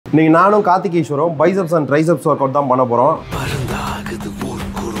இன்னைக்கு நானும் கார்த்திகேஸ்வரம் biceps and triceps work out தான் பண்ண போகிறோம்.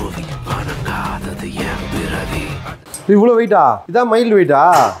 இவ்வளோ வெயிட்டா? இதான் மைல்டு வெயிட்டா?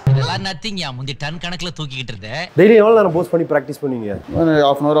 இதெல்லாம் நத்திங்கயா, முந்தி டன் கணக்கில் தூக்கிக்கிட்டு இருந்தேன். டெய்லி எவ்வளோ நேரம் போஸ்ட் பண்ணி ப்ராக்டிஸ் பண்ணுவீங்க?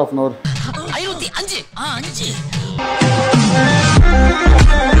 half an hour 5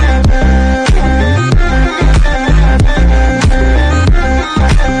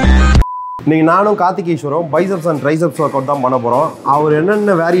 இன்னைக்கு நானும் கார்த்திகேஸ்வரம் biceps and triceps work out தான் பண்ண போகிறோம். அவர்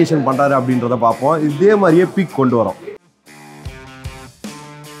என்னென்ன வேரியேஷன் பண்ணுறாரு அப்படின்றத பார்ப்போம். இதே மாதிரியே பீக் கொண்டு வரோம்.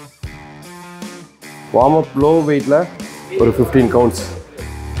 வார்ம் அப் லோ வெயிட்டில் ஒரு 15 கவுண்ட்ஸ்.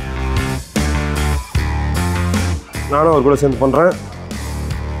 நானும் அவர் கூட சேர்ந்து பண்ணுறேன்.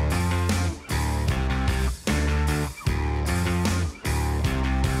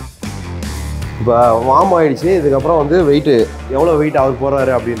 இப்போ வார்ம் ஆகிடுச்சு. இதுக்கப்புறம் வந்து வெயிட்டு எவ்வளோ வெயிட் அவர்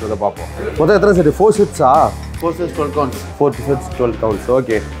போடுறாரு அப்படின்றத பார்ப்போம். மொத்தம் எத்தனை set? 4 செட்ஸா? 4 sets 12 counts. 4 sets 12 counts.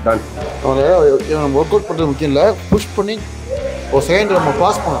 Okay, ton. நம்ம ஒர்க் அவுட் பண்ணுறது முக்கியம் இல்லை, புஷ் பண்ணி ஒரு செகண்ட் நம்ம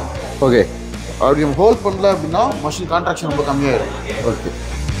பாஸ் பண்ணணும். ஓகே, அப்படி நம்ம ஹோல்ட் பண்ணல அப்படின்னா மசில் கான்ட்ராக்ஷன் ரொம்ப கம்மியாயிடும். ஓகே,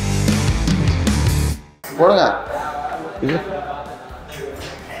 போடுங்க. இது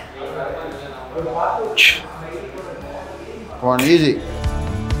ஒன் ஈஸி.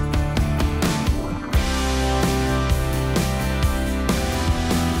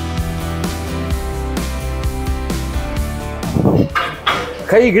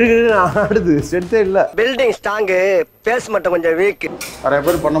 கை கிடுகிடு ஆடுது, ஸ்ட்ரென்த்தே இல்லை. பில்டிங் ஸ்ட்ராங்கு, பேஸ் மட்டும் கொஞ்சம் வீக். நிறைய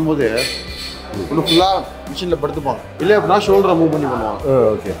பேர் பண்ணும்போது ஃபுல்லாக மிஷினில் படுத்துப்பாங்க, இல்லை அப்படின்னா ஷோல்டரை மூவ் பண்ணி பண்ணுவாங்க.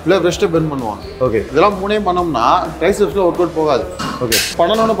 ஓகே, இல்லை ரெஸ்ட்டை பெண்ட் பண்ணுவாங்க. ஓகே, இதெல்லாம் மூணே பண்ணோம்னா ட்ரைசெப்ஸில் ஒர்க் அவுட் போகாது. ஓகே,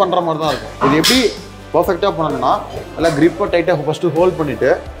 பண்ணணும்னு பண்ணுற மாதிரி தான் இருக்கும். இது எப்படி பர்ஃபெக்டாக பண்ணணும்னா நல்லா க்ரிப்பை டைட்டாக ஃபஸ்ட்டு ஹோல்ட்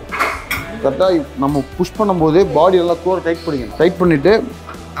பண்ணிவிட்டு கரெக்டாக நம்ம புஷ் பண்ணும்போது பாடி நல்லா கோர் டைட் பண்ணிக்கணும். டைட் பண்ணிவிட்டு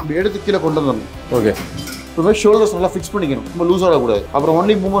அப்படி எடுத்து கீழே கொண்டு வந்துடணும். ஓகே, இப்போ ஷோல்டர்ஸ் நல்லா ஃபிக்ஸ் பண்ணிக்கணும், ரொம்ப லூஸ் ஆகக்கூடாது. அப்புறம்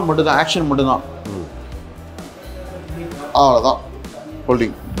ஒன்லி மூவ்மெண்ட் மட்டும் தான், ஆக்ஷன் மட்டும் தான். அவ்வளோதான்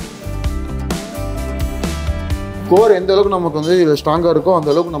ஹோல்டிங். கோர் எந்த அளவுக்கு நமக்கு வந்து இது ஸ்ட்ராங்காக இருக்கோ அந்த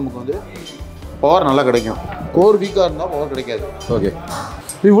அளவுக்கு நமக்கு வந்து பவர் நல்லா கிடைக்கும். கோர் வீக்காக இருந்தால் பவர் கிடைக்காது. ஓகே.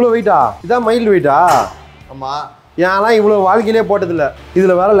 இவ்வளோ வெயிட்டா? இதான் மைல்டு வெயிட்டா? ஆமாம். ஏன்னா இவ்வளோ வாழ்க்கையிலே போட்டதில்லை.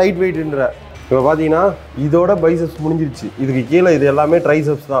 இதில் வேற லைட் வெயிட்ன்ற. இப்போ பார்த்தீங்கன்னா இதோட பைசப்ஸ் முடிஞ்சிருச்சு. இதுக்கு கீழே இது எல்லாமே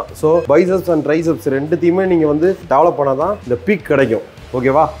ட்ரைசப்ஸ் தான். ஸோ பைசப்ஸ் அண்ட் ட்ரைசப்ஸ் ரெண்டுத்தையுமே நீங்கள் வந்து டெவலப் பண்ணால் தான் இந்த பீக் கிடைக்கும்.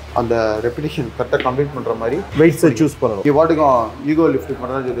 ஓகேவா? அந்த ரெப்பிடேஷன் கரெக்டாக கம்ப்ளீட் பண்ணுற மாதிரி வெயிட்ஸை சூஸ் பண்ணணும். நீங்கள் பாட்டுக்கும் ஈகோ லிஃப்ட்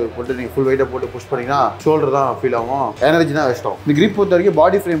பண்ணுறது போட்டு நீங்கள் ஃபுல் வெயிட்டை போட்டு புஷ் பண்ணிங்கன்னா ஷோல்டர் தான் ஃபீல் ஆகும், எனர்ஜி தான் வேஸ்ட் ஆகும். இந்த கிரிப் பொறுத்த வரைக்கும்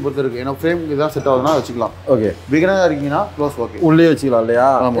பாடி ஃப்ரேம் பொறுத்த இருக்குது. ஏன்னா ஃப்ரேம் இதான் செட் ஆகுதுன்னா வச்சுக்கலாம். ஓகே, பிகினராக இருக்கீங்கன்னா க்ளோஸ் ஓகே உள்ளே வச்சுக்கலாம் இல்லையா?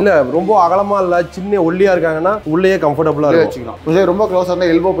 இல்லை ரொம்ப அகலமாக இல்லை, சின்ன ஒல்லியாக இருக்காங்கன்னா உள்ளே கம்ஃபர்டபுளாக வச்சுக்கலாம். இதே ரொம்ப க்ளோஸாக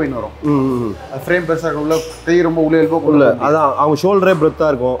இருந்தால் எல்போ பெயின் வரும். ஃப்ரேம் பெருசாக உள்ள கை ரொம்ப உள்ளே எல்போ உள்ள, அதான் அவங்க ஷோல்டரே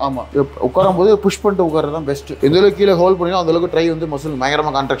பிரெத்தாக இருக்கும். ஆமாம், உட்காரும் போது புஷ் பண்ணிட்டு உட்கார்றது தான் பெஸ்ட். எந்த அளவுக்கு கீழே ஹோல்ட் பண்ணினா அந்த அளவுக்கு ட்ரை வந்து மசில்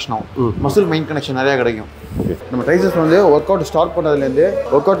பயங்கரமாக கான்ட்ராக்ஷன் ஆகும். மசில் மெயின் கனெக்ஷன் நிறையா கிடைக்கும். நம்ம ட்ரைசெப்ஸ் வந்து ஒர்க் அவுட் ஸ்டார்ட் பண்ணதுலேருந்து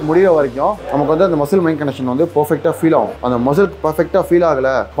ஒர்க் அவுட் முடிகிற வரைக்கும் நமக்கு வந்து அந்த மசில் மெயின் கனெக்ஷன் வந்து பர்ஃபெக்டாக ஃபீல் ஆகும். அந்த மசில் பர்ஃபெக்டாக ஃபீல்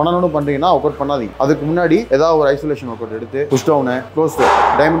ஆகலை பண்ணணும்னு பண்ணுறீங்கன்னா ஒர்க் அவுட் பண்ணாதீங்க. அதுக்கு முன்னாடி ஏதாவது ஒரு ஐசோலேஷன் ஒர்க் அவுட் எடுத்து push town, close,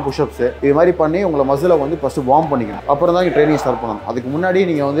 diamond push-ups இது மாதிரி பண்ணி உங்களை மசிலை வந்து ஃபஸ்ட்டு வார்ம் பண்ணிக்கணும். அப்புறம் தான் ட்ரைனிங் ஸ்டார்ட் பண்ணணும். அதுக்கு முன்னாடி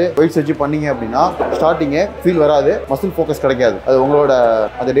நீங்கள் வந்து வெயிட்ஸ் வச்சு பண்ணீங்க அப்படின்னா ஸ்டார்டிங்கே ஃபீல் வராது, மசில் ஃபோக்கஸ் கிடைக்காது. அது உங்களோட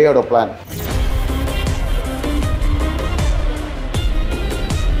அந்த டேயோட plan.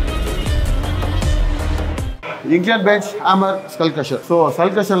 Incline bench, hammer, skull crusher. So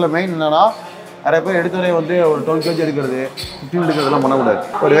skull க்ரஷரில் main என்னன்னா நிறைய பேர் எடுத்தோடனே வந்து ஒரு 12 kg எடுக்கிறது, 15 எடுக்கிறதுலாம் பண்ணக்கூடாது.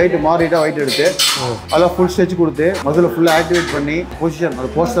 ஒரு வெயிட் மாறிட்டாக வெயிட் எடுத்து அதெல்லாம் ஃபுல் ஸ்ட்ரெச் கொடுத்து மசில் ஃபுல்லாக ஆக்டிவேட் பண்ணி பொசிஷன்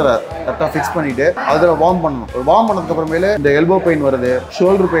அந்த போஸ்டரை கரெக்டாக ஃபிக்ஸ் பண்ணிவிட்டு அதில் வார்ம் பண்ணணும். ஒரு வார்ம் பண்ணதுக்கு அப்புறமேலே இந்த எல்போ பெயின் வருது,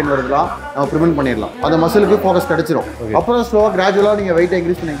 ஷோல்டர் பெயின் வருதுலாம் நம்ம ப்ரிவென்ட் பண்ணிடலாம். அந்த மசிலுக்கு ஃபோக்கஸ் கிடச்சிரும். அப்புறம் ஸ்லோவாக கிராஜுவலாக நீங்கள் வெயிட்டை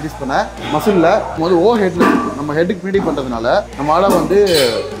இன்க்ரீஸ் பண்ண மசிலில் வந்து ஓவர் ஹெட்டில் நம்ம ஹெட்டுக்கு பிடி பண்ணுறதுனால நம்மளால் வந்து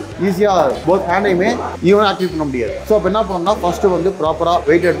ஈஸியாக போத் ஹேண்டையுமே ஈவனாக ஆக்டிவேட் பண்ண முடியாது. ஸோ அப்போ என்ன பண்ணணும்னா ஃபஸ்ட்டு வந்து ப்ராப்பராக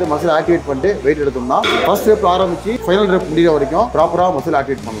வெயிட் எடுத்து மசில் ஆக்டிவேட் பண்ணிட்டு வெயிட் எடுத்தோம்னா ஃபர்ஸ்ட் ரெப் ஆரம்பித்து ஃபைனல் ரெப் முடிகிற வரைக்கும் ப்ராப்பராக மசில்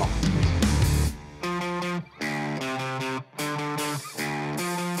ஆக்டிவேட் பண்ணலாம்.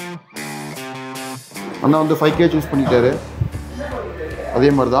 அண்ணா வந்து 5K சூஸ் பண்ணிட்டாரு.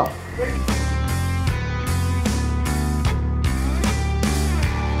 அதே மாதிரி தான்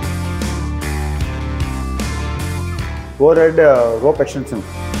ஓவர் ஹெட் ரோப் எக்ஸ்டென்ஷன்.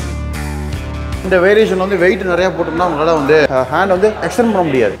 இந்த வேரியேஷன் வந்து வெயிட் நிறையா போட்டோம்னா உங்களால் வந்து ஹேண்ட் வந்து எக்ஸ்டெண்ட் பண்ண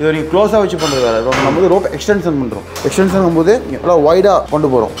முடியாது. இது நீங்கள் க்ளோஸாக வச்சு பண்ணுறது வேறு. நம்ம வந்து ரோப் எக்ஸ்டென்ஷன் பண்ணுறோம். எக்ஸ்டென்ஷன் போது நல்லா வைடாக கொண்டு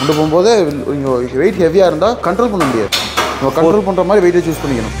போகும்போது நீங்கள் வெயிட் ஹெவியாக இருந்தால் கண்ட்ரோல் பண்ண முடியாது. நம்ம கண்ட்ரோல் பண்ணுற மாதிரி வெயிட்டை சூஸ்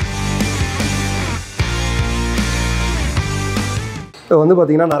பண்ணிக்கணும். இப்போ வந்து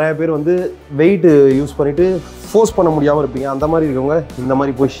பார்த்தீங்கன்னா நிறைய பேர் வந்து வெயிட் யூஸ் பண்ணிவிட்டு ஃபோர்ஸ் பண்ண முடியாமல் இருப்பீங்க. அந்த மாதிரி இருக்கவங்க இந்த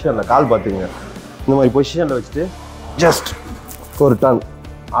மாதிரி பொசிஷனில் கால் பார்த்துங்க. இந்த மாதிரி பொசிஷனில் வச்சுட்டு ஜஸ்ட் ஒரு டன்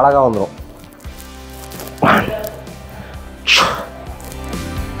அழகாக வந்துடும்.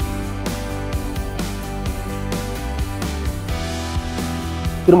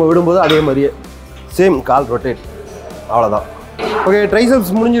 திரும்ப விடும்போது அதே மாதிரியே சேம் கால் ரொட்டேட், அவ்வளோதான். ஓகே,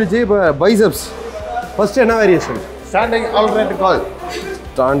 ட்ரைசெப்ஸ் முடிஞ்சிருச்சு. இப்போ பைசெப்ஸ். ஃபர்ஸ்ட் என்ன variation? Standing alternative call.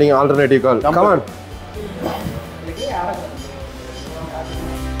 Standing alternative call. Come on.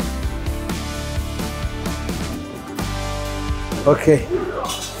 Okay,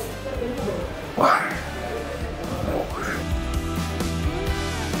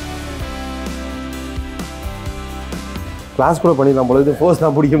 class கூட பண்ணிடலாம் போல. இது போஸ்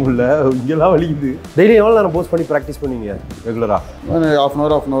தான் பிடிக்க முடியல, இங்கெல்லாம் வலிக்குது. டெய்லி எவ்வளோ நேரம் போஸ் பண்ணி ப்ராக்டிஸ் பண்ணுவீங்க ரெகுலராக? half an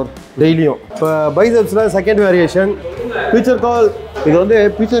hour டெய்லியும். இப்போ பைசெப்ஸில் செகண்ட் வேரியேஷன் பீச்சர் கால். இது வந்து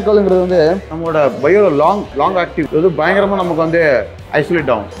பீச்சர் கால்ங்கிறது வந்து நம்மளோட பயோ லாங் ஆக்டிவ். இது பயங்கரமாக நமக்கு வந்து ஐசோலேட்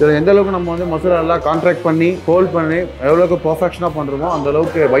ஆகும். இதில் எந்த அளவுக்கு நம்ம வந்து மசில் எல்லாம் கான்ட்ராக்ட் பண்ணி ஹோல்ட் பண்ணி எவ்வளோக்கு பர்ஃபெக்ஷனாக பண்ணுறோமோ அந்த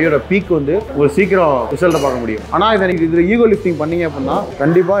அளவுக்கு பையோட பீக் வந்து ஒரு சீக்கிரம் ரிசல்ட்டை பார்க்க முடியும். ஆனால் இதை நீங்கள் இதில் ஈகோ லிஃப்டிங் பண்ணீங்க அப்படின்னா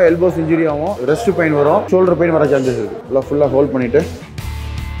கண்டிப்பாக எல்போஸ் இன்ஜுரி ஆகும், ரெஸ்ட் பெயின் வரும், ஷோல்டர் பெயின் வர சான்சஸ் இருக்குது. ஃபுல்லாக ஹோல்ட் பண்ணிவிட்டு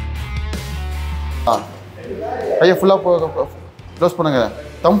கையை ஃபுல்லாக க்ளோஸ் பண்ணுங்கள்.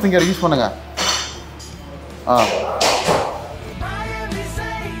 தம் ஃபிங்கர் யூஸ் பண்ணுங்கள்.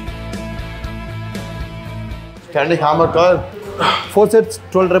 Standing hammer call. 4 sets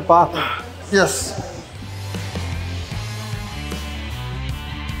 12 rep. Yes.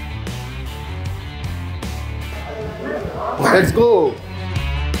 Let's go.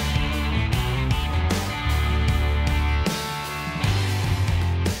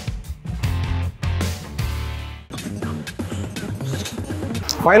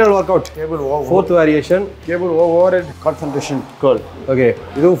 Final workout. Cable over. Fourth variation. Cable overhead concentration curl. Okay,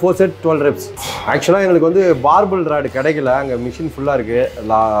 இதுவும் 4 set 12 reps. ஆக்சுவலாக எங்களுக்கு வந்து பார்பிள் ராடு கிடைக்கல, அங்கே மிஷின் ஃபுல்லாக இருக்குது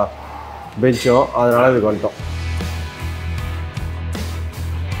எல்லா பெஞ்சும், அதனால இதுக்கு வந்துட்டோம்.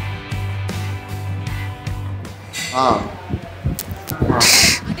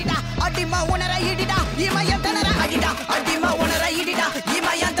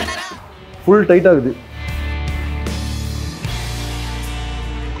 ஃபுல் டைட் ஆகுது.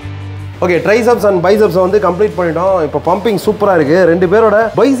 ஓகே, ட்ரைசெப்ஸ் அண்ட் பைசெப்ஸ் வந்து கம்ப்ளீட் பண்ணிட்டோம். இப்போ பம்பிங் சூப்பராக இருக்குது. ரெண்டு பேரோட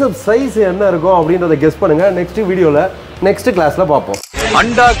பைசெப்ஸ் சைஸ் என்ன இருக்கும் அப்படின்றத கெஸ் பண்ணுங்கள். நெக்ஸ்ட் வீடியோவில் நெக்ஸ்ட் கிளாஸில் பார்ப்போம்.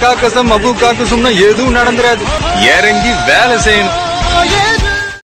 அண்டா காக்கசம் அபு காக்கசம்னா எதுவும் நடந்துராது. இறங்கி வேலை செய்யணும்.